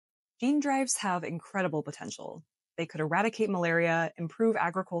Gene drives have incredible potential. They could eradicate malaria, improve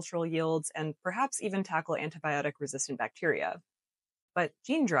agricultural yields, and perhaps even tackle antibiotic resistant bacteria. But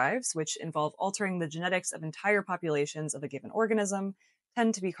gene drives, which involve altering the genetics of entire populations of a given organism,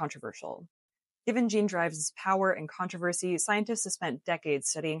 tend to be controversial. Given gene drives' power and controversy, scientists have spent decades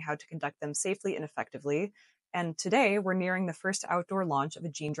studying how to conduct them safely and effectively. And today, we're nearing the first outdoor launch of a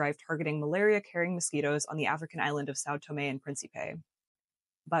gene drive targeting malaria carrying mosquitoes on the African island of Sao Tome and Principe.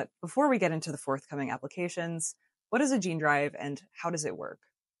 But before we get into the forthcoming applications, what is a gene drive and how does it work?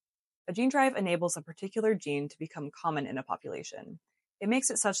 A gene drive enables a particular gene to become common in a population. It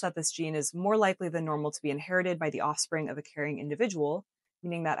makes it such that this gene is more likely than normal to be inherited by the offspring of a carrying individual,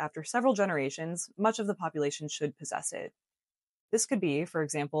 meaning that after several generations, much of the population should possess it. This could be, for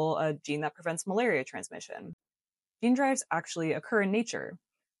example, a gene that prevents malaria transmission. Gene drives actually occur in nature.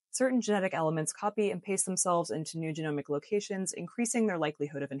 Certain genetic elements copy and paste themselves into new genomic locations, increasing their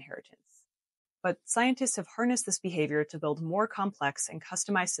likelihood of inheritance. But scientists have harnessed this behavior to build more complex and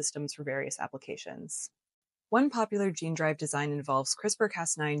customized systems for various applications. One popular gene drive design involves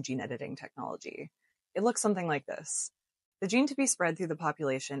CRISPR-Cas9 gene editing technology. It looks something like this. The gene to be spread through the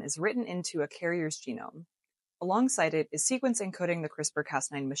population is written into a carrier's genome. Alongside it is sequence encoding the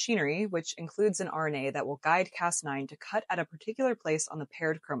CRISPR-Cas9 machinery, which includes an RNA that will guide Cas9 to cut at a particular place on the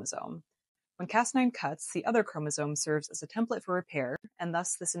paired chromosome. When Cas9 cuts, the other chromosome serves as a template for repair, and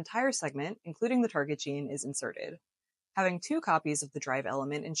thus this entire segment, including the target gene, is inserted. Having two copies of the drive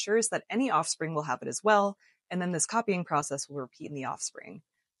element ensures that any offspring will have it as well, and then this copying process will repeat in the offspring.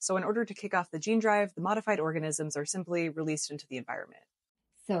 So in order to kick off the gene drive, the modified organisms are simply released into the environment.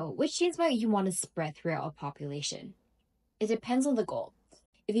 So, which genes might you want to spread throughout a population? It depends on the goal.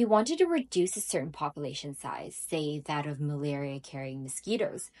 If you wanted to reduce a certain population size, say that of malaria-carrying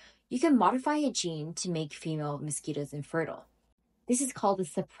mosquitoes, you can modify a gene to make female mosquitoes infertile. This is called a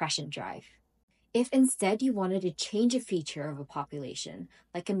suppression drive. If instead you wanted to change a feature of a population,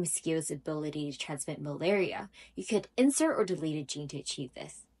 like a mosquito's ability to transmit malaria, you could insert or delete a gene to achieve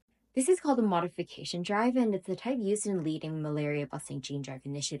this. This is called a modification drive, and it's the type used in leading malaria-busting gene drive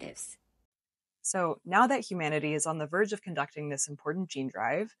initiatives. So now that humanity is on the verge of conducting this important gene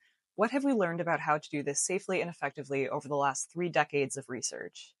drive, what have we learned about how to do this safely and effectively over the last 3 decades of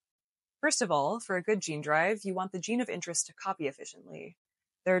research? First of all, for a good gene drive, you want the gene of interest to copy efficiently.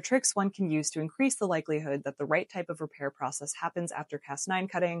 There are tricks one can use to increase the likelihood that the right type of repair process happens after Cas9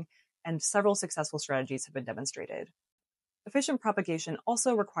 cutting, and several successful strategies have been demonstrated. Efficient propagation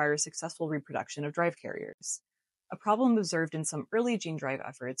also requires successful reproduction of drive carriers. A problem observed in some early gene drive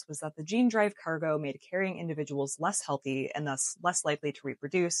efforts was that the gene drive cargo made carrying individuals less healthy and thus less likely to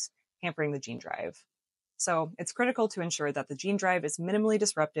reproduce, hampering the gene drive. So it's critical to ensure that the gene drive is minimally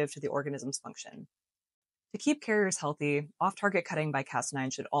disruptive to the organism's function. To keep carriers healthy, off-target cutting by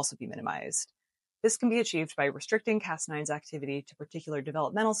Cas9 should also be minimized. This can be achieved by restricting Cas9's activity to particular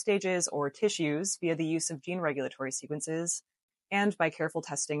developmental stages or tissues via the use of gene regulatory sequences, and by careful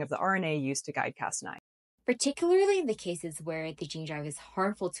testing of the RNA used to guide Cas9. Particularly in the cases where the gene drive is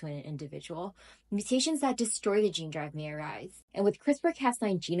harmful to an individual, mutations that destroy the gene drive may arise. And with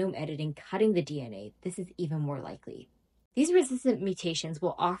CRISPR-Cas9 genome editing cutting the DNA, this is even more likely. These resistant mutations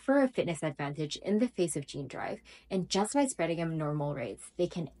will offer a fitness advantage in the face of gene drive, and just by spreading at normal rates, they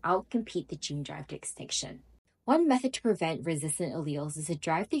can outcompete the gene drive to extinction. One method to prevent resistant alleles is to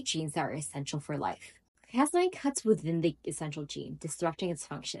drive the genes that are essential for life. Cas9 cuts within the essential gene, disrupting its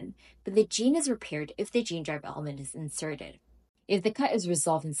function, but the gene is repaired if the gene drive element is inserted. If the cut is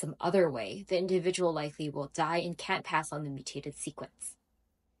resolved in some other way, the individual likely will die and can't pass on the mutated sequence.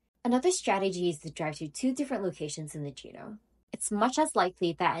 Another strategy is to drive to 2 different locations in the genome. It's much less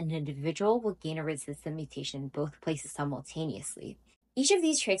likely that an individual will gain a resistant mutation in both places simultaneously. Each of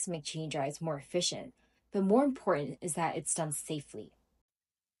these tricks make gene drives more efficient, but more important is that it's done safely.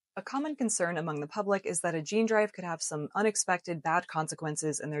 A common concern among the public is that a gene drive could have some unexpected bad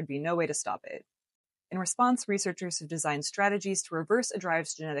consequences and there'd be no way to stop it. In response, researchers have designed strategies to reverse a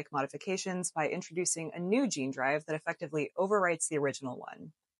drive's genetic modifications by introducing a new gene drive that effectively overwrites the original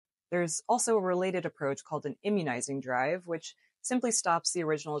one. There's also a related approach called an immunizing drive, which simply stops the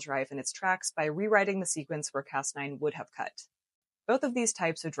original drive in its tracks by rewriting the sequence where Cas9 would have cut. Both of these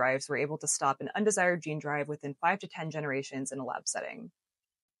types of drives were able to stop an undesired gene drive within 5 to 10 generations in a lab setting.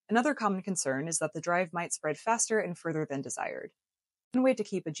 Another common concern is that the drive might spread faster and further than desired. One way to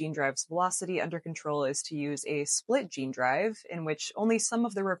keep a gene drive's velocity under control is to use a split gene drive, in which only some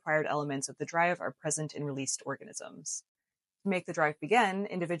of the required elements of the drive are present in released organisms. To make the drive begin,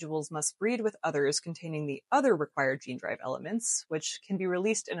 individuals must breed with others containing the other required gene drive elements, which can be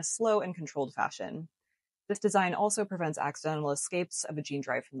released in a slow and controlled fashion. This design also prevents accidental escapes of a gene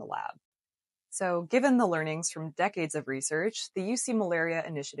drive from the lab. So, given the learnings from decades of research, the UC Malaria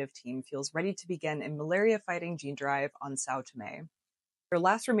Initiative team feels ready to begin a malaria fighting gene drive on Sao Tome. Their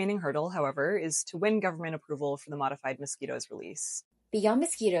last remaining hurdle, however, is to win government approval for the modified mosquitoes release. Beyond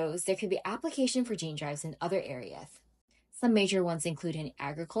mosquitoes, there could be application for gene drives in other areas. Some major ones include in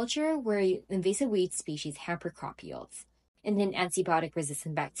agriculture, where invasive weed species hamper crop yields, and in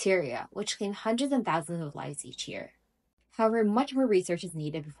antibiotic-resistant bacteria, which claim hundreds and thousands of lives each year. However, much more research is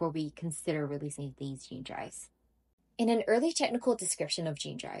needed before we consider releasing these gene drives. In an early technical description of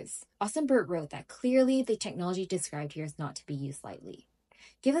gene drives, Austin Burt wrote that clearly the technology described here is not to be used lightly.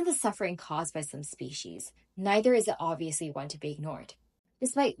 Given the suffering caused by some species, neither is it obviously one to be ignored.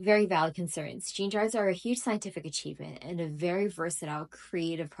 Despite very valid concerns, gene drives are a huge scientific achievement and a very versatile,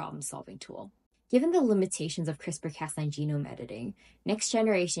 creative problem-solving tool. Given the limitations of CRISPR-Cas9 genome editing,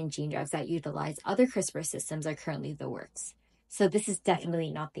 next-generation gene drives that utilize other CRISPR systems are currently in the works. So this is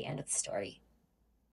definitely not the end of the story.